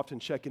every so often,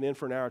 checking in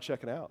for an hour,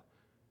 checking out.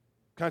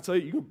 Can I tell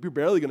you, you're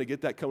barely going to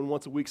get that coming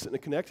once a week sitting in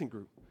a connecting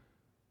group.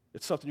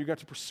 It's something you're going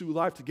to have to pursue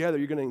life together.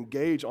 You're going to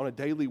engage on a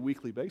daily,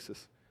 weekly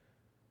basis.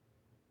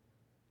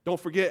 Don't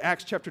forget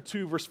Acts chapter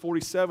 2, verse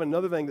 47,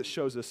 another thing that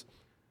shows us.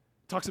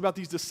 It talks about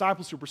these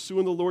disciples who are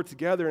pursuing the Lord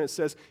together, and it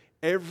says,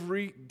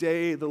 every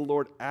day the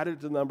Lord added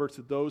the number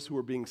to those who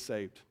were being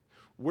saved.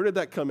 Where did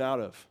that come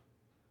out of?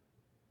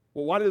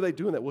 Well, why did they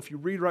do that? Well, if you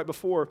read right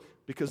before,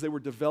 because they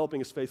were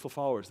developing as faithful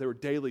followers. They were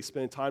daily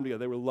spending time together.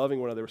 They were loving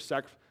one another. They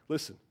were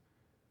Listen,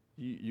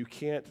 you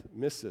can't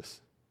miss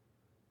this.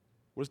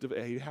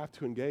 You have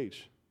to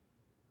engage.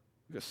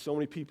 We've got so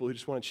many people who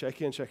just want to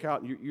check in, check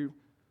out. And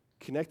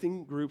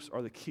connecting groups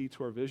are the key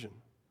to our vision.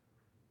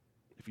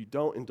 If you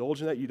don't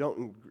indulge in that, you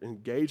don't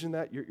engage in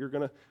that,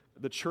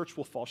 the church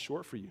will fall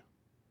short for you.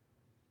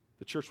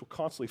 The church will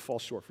constantly fall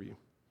short for you.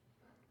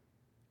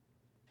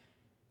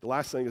 The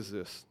last thing is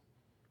this,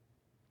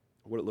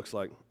 what it looks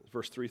like,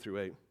 verse 3 through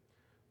 8.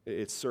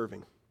 It's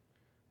serving.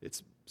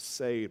 It's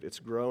saved. It's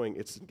growing.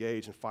 It's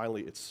engaged. And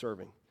finally, it's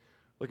serving.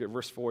 Look at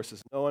verse 4.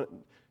 It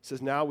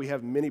says, now we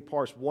have many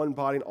parts, one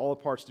body, and all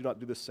the parts do not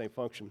do the same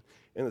function.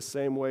 In the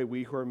same way,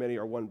 we who are many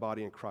are one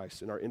body in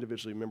Christ, and are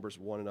individually members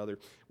of one another.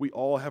 We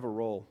all have a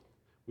role.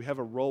 We have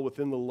a role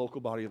within the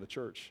local body of the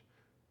church.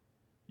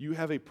 You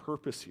have a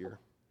purpose here.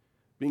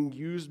 Being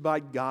used by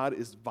God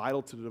is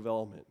vital to the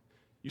development.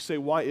 You say,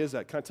 why is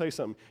that? Can I tell you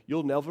something?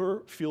 You'll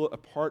never feel a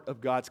part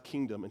of God's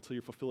kingdom until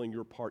you're fulfilling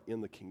your part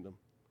in the kingdom.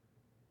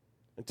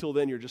 Until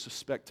then, you're just a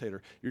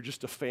spectator. You're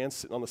just a fan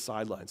sitting on the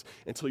sidelines.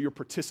 Until you're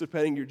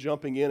participating, you're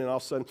jumping in, and all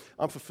of a sudden,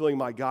 I'm fulfilling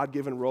my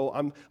God-given role.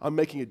 I'm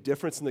making a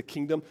difference in the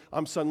kingdom.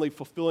 I'm suddenly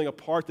fulfilling a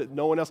part that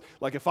no one else.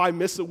 Like if I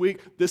miss a week,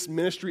 this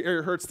ministry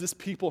area hurts, this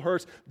people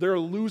hurts. They're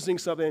losing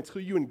something.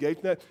 Until you engage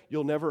in that,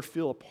 you'll never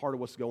feel a part of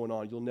what's going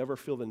on. You'll never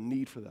feel the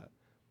need for that.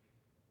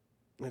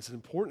 And it's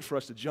important for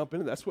us to jump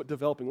into that. That's what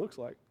developing looks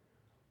like.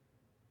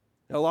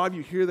 Now, a lot of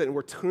you hear that, and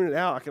we're tuning it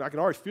out. I can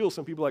already feel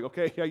some people like,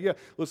 okay, yeah,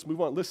 let's move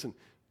on. Listen.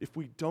 If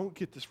we don't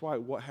get this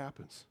right, what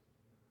happens?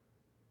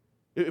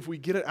 If we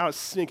get it out of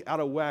sync,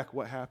 out of whack,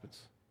 what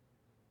happens?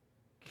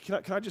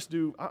 Can I just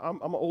do, I'm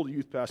an old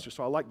youth pastor,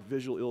 so I like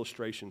visual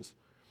illustrations.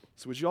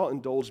 So would you all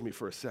indulge me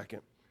for a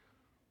second?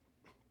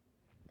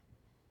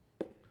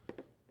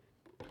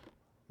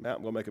 Matt,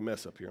 I'm going to make a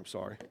mess up here. I'm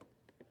sorry.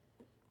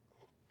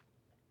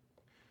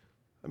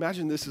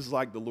 Imagine this is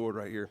like the Lord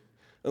right here.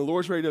 And the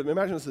Lord's ready to,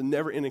 imagine this is a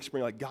never-ending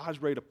spring, like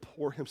God's ready to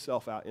pour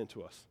himself out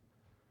into us.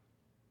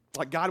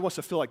 Like God wants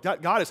to feel like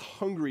that. God is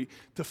hungry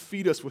to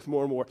feed us with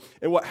more and more.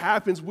 And what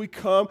happens, we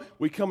come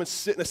and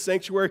sit in a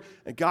sanctuary,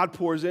 and God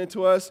pours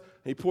into us, and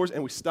he pours,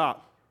 and we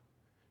stop.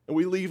 And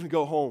we leave and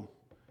go home.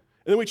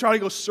 And then we try to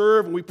go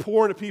serve, and we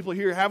pour into people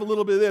here, have a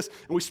little bit of this,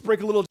 and we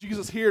sprinkle a little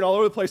Jesus here and all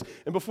over the place.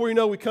 And before you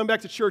know, we come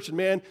back to church, and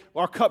man,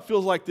 our cup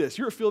feels like this.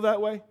 You ever feel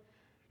that way?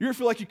 You ever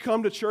feel like you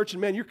come to church, and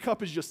man, your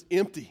cup is just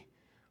empty?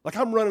 Like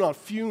I'm running on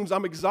fumes,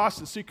 I'm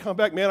exhausted. So you come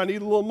back, man, I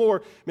need a little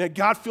more. Man,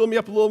 God, fill me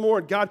up a little more.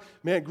 And God,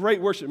 man, great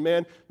worship,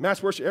 man.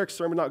 Mass worship, Eric's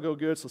sermon not go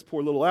good, so let's pour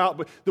a little out.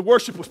 But the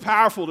worship was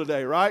powerful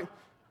today, right?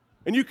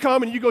 And you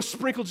come and you go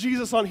sprinkle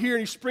Jesus on here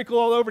and you sprinkle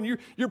all over and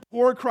you're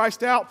pouring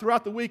Christ out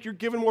throughout the week. You're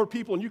giving more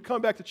people and you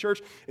come back to church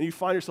and you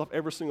find yourself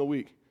every single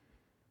week.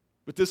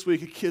 But this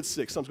week a kid's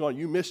sick, something's going on.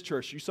 You miss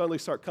church. You suddenly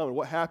start coming.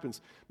 What happens?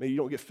 Man, you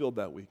don't get filled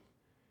that week.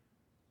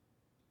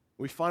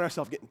 We find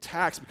ourselves getting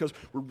taxed because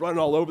we're running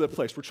all over the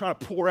place. We're trying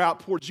to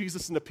pour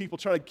Jesus into people,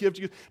 trying to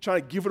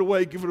give it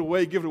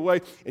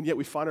away, and yet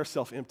we find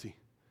ourselves empty.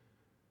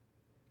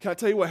 Can I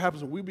tell you what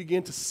happens when we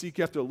begin to seek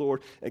after the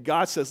Lord and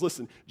God says,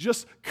 listen,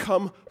 just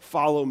come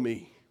follow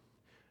me.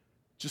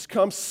 Just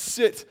come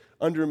sit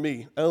under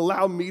me and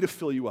allow me to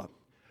fill you up.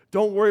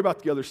 Don't worry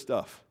about the other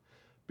stuff.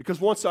 Because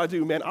once I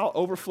do, man, I'll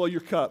overflow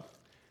your cup.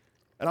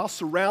 And I'll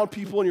surround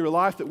people in your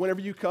life that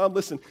whenever you come,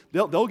 listen,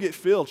 they'll get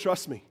filled,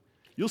 trust me.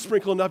 You'll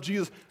sprinkle enough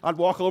Jesus. I'd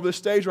walk all over the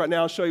stage right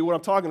now and show you what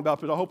I'm talking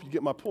about, but I hope you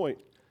get my point.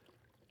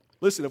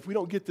 Listen, if we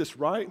don't get this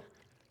right,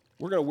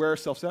 we're going to wear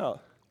ourselves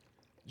out.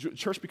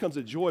 Church becomes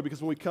a joy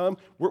because when we come,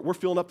 we're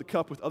filling up the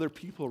cup with other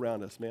people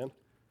around us, man.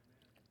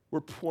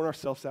 We're pouring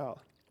ourselves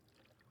out.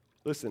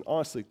 Listen,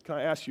 honestly, can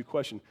I ask you a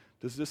question?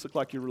 Does this look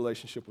like your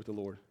relationship with the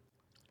Lord?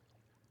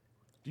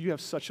 Do you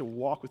have such a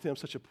walk with Him,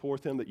 such a pour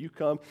with Him that you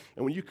come,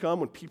 and when you come,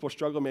 when people are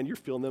struggling, man, you're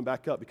filling them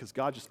back up because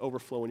God just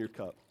overflowing your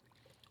cup.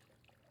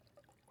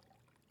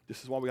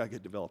 This is why we got to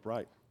get developed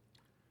right.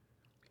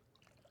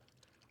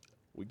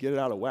 We get it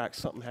out of whack,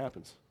 something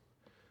happens.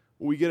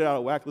 When we get it out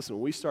of whack, listen,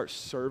 when we start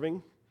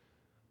serving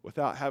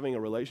without having a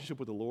relationship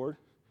with the Lord,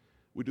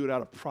 we do it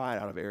out of pride,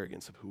 out of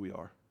arrogance of who we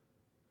are.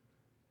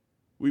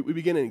 We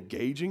begin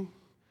engaging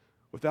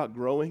without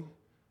growing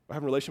or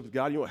having a relationship with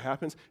God. You know what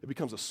happens? It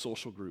becomes a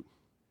social group.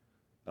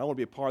 I want to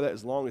be a part of that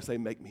as long as they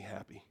make me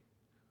happy.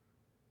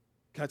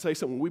 Can I tell you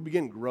something? When we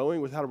begin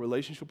growing without a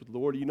relationship with the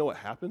Lord, you know what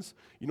happens?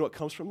 You know what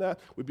comes from that?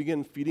 We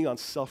begin feeding on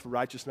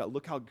self-righteousness.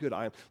 Look how good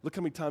I am. Look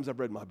how many times I've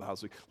read my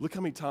Bible. Look how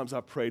many times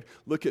I've prayed.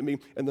 Look at me.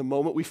 And the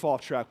moment we fall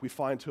off track, we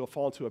fall into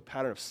a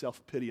pattern of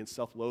self-pity and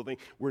self-loathing.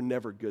 We're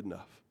never good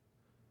enough.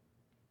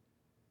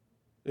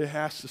 It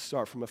has to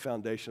start from a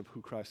foundation of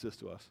who Christ is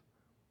to us.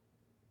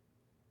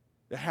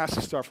 It has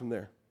to start from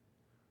there.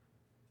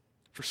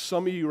 For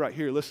some of you right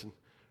here, listen,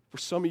 for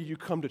some of you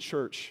come to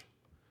church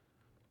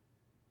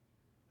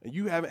and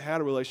you haven't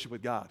had a relationship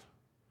with God.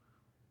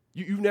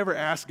 You've never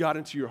asked God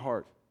into your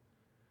heart.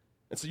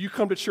 And so you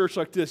come to church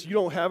like this, you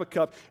don't have a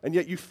cup, and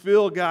yet you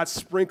feel God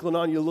sprinkling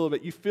on you a little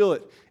bit. You feel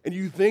it, and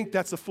you think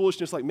that's the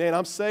foolishness, like, man,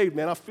 I'm saved,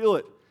 man, I feel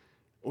it.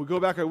 And we go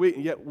back our week,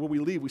 and yet when we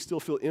leave, we still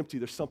feel empty.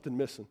 There's something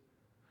missing.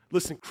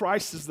 Listen,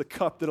 Christ is the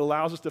cup that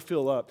allows us to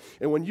fill up.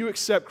 And when you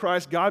accept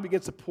Christ, God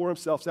begins to pour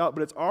Himself out,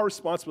 but it's our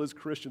responsibility as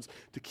Christians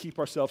to keep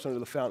ourselves under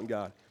the fountain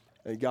God,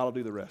 and God will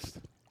do the rest.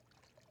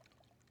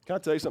 Can I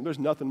tell you something? There's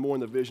nothing more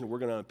in the vision we're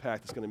going to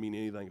unpack that's going to mean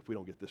anything if we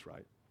don't get this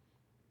right.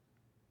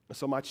 And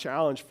so my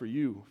challenge for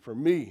you, for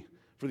me,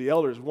 for the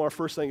elders, one of the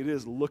first things it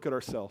is look at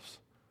ourselves.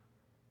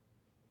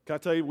 Can I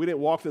tell you, we didn't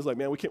walk this like,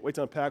 man, we can't wait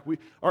to unpack.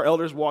 Our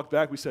elders walked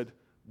back. We said,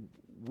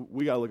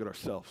 we got to look at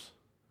ourselves.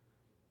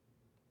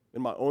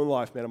 In my own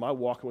life, man, am I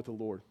walking with the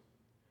Lord?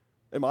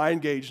 Am I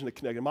engaged in the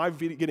connect? Am I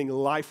getting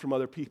life from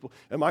other people?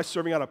 Am I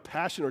serving out of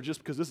passion or just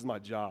because this is my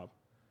job?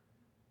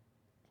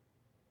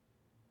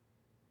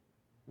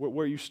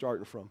 Where are you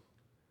starting from?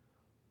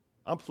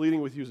 I'm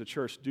pleading with you as a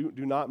church, do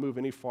not move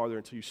any farther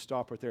until you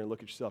stop right there and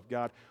look at yourself.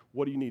 God,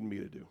 what do you need me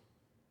to do?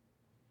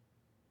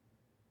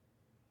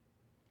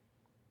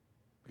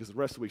 Because the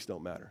rest of the weeks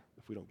don't matter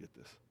if we don't get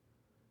this.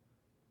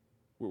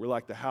 We're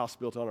like the house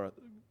built on a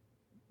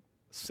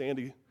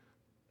sandy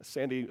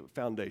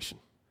foundation.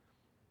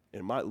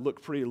 And it might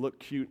look pretty, look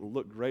cute, and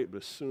look great, but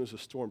as soon as the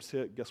storms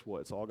hit, guess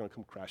what? It's all going to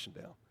come crashing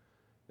down.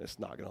 And it's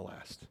not going to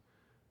last.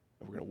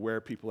 And we're going to wear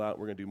people out, and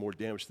we're going to do more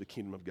damage to the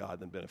kingdom of God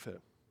than benefit.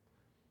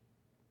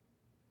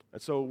 And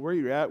so where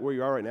you're at, where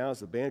you are right now, as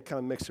the band kind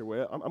of makes their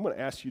way up, I'm going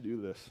to ask you to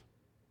do this.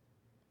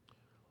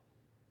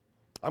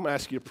 I'm going to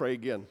ask you to pray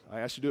again. I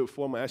asked you to do it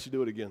before, I'm going to ask you to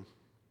do it again.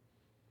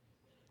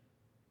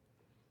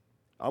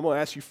 I'm going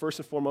to ask you first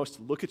and foremost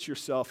to look at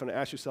yourself and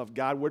ask yourself,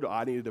 God, where do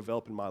I need to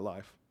develop in my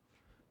life?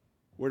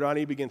 Where do I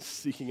need to begin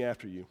seeking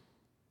after you?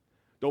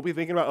 Don't be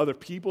thinking about other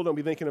people. Don't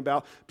be thinking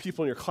about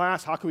people in your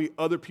class. How can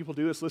other people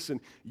do this?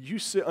 Listen, you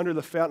sit under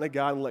the fountain of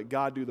God and let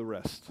God do the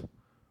rest.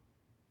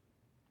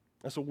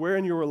 And so where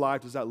in your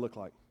life does that look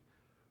like?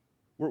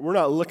 We're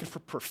not looking for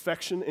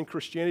perfection in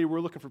Christianity. We're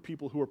looking for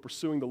people who are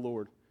pursuing the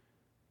Lord.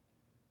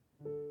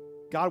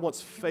 God wants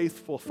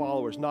faithful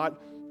followers,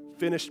 not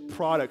finished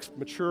products,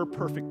 mature,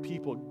 perfect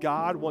people.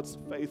 God wants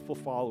faithful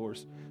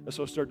followers. And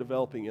so start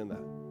developing in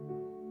that.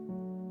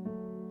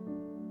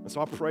 And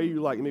so I pray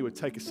you like me would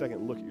take a second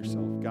and look at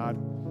yourself. God,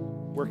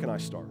 where can I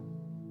start?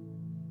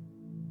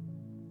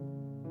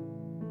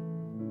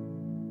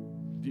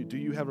 Do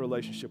you have a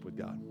relationship with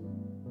God?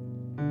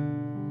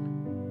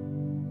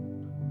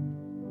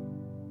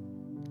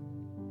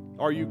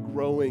 Are you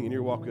growing in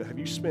your walk with God? Have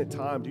you spent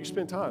time? Do you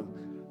spend time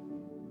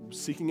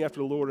seeking after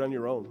the Lord on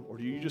your own? Or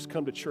do you just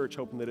come to church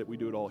hoping that we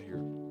do it all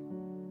here?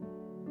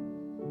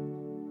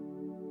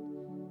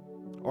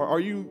 Or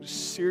are you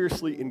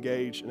seriously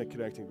engaged in a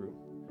connecting group?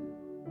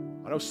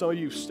 I know some of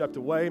you stepped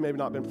away, maybe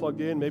not been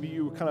plugged in, maybe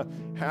you kind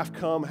of half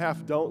come,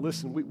 half don't.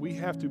 Listen, we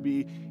have to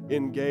be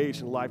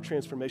engaged in life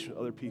transformation with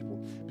other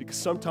people because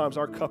sometimes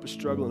our cup is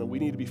struggling and we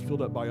need to be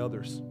filled up by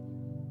others.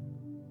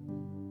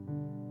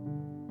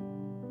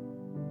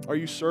 Are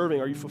you serving?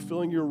 Are you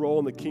fulfilling your role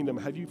in the kingdom?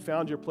 Have you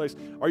found your place?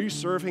 Are you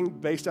serving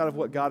based out of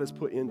what God has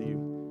put into you?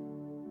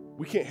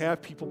 We can't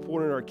have people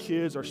pouring in our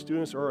kids, our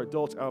students, or our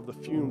adults out of the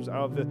fumes,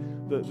 out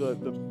of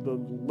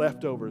the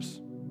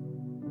leftovers.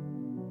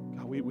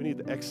 God, we need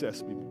the excess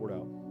to be poured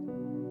out.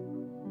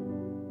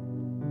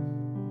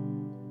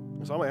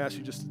 So I'm going to ask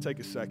you just to take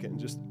a second and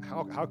just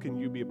how can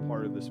you be a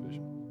part of this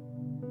vision?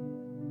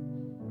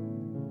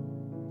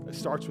 It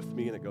starts with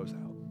me and it goes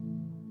out.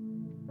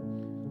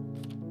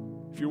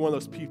 If you're one of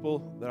those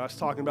people that I was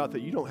talking about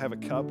that you don't have a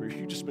cup or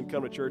you've just been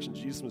coming to church and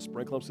Jesus has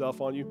sprinkle himself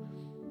on you,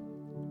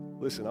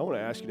 listen, I want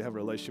to ask you to have a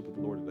relationship with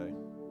the Lord today.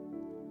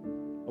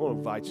 I want to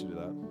invite you to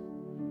that.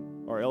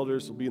 Our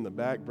elders will be in the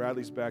back.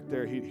 Bradley's back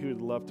there. He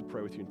would love to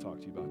pray with you and talk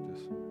to you about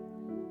this.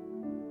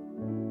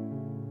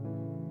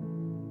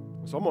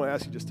 So I'm going to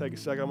ask you just take a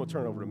second. I'm going to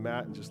turn it over to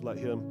Matt and just let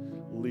him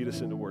lead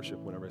us into worship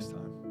whenever it's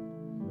time.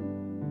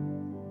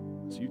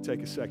 So you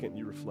take a second and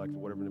you reflect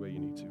whatever way you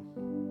need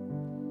to.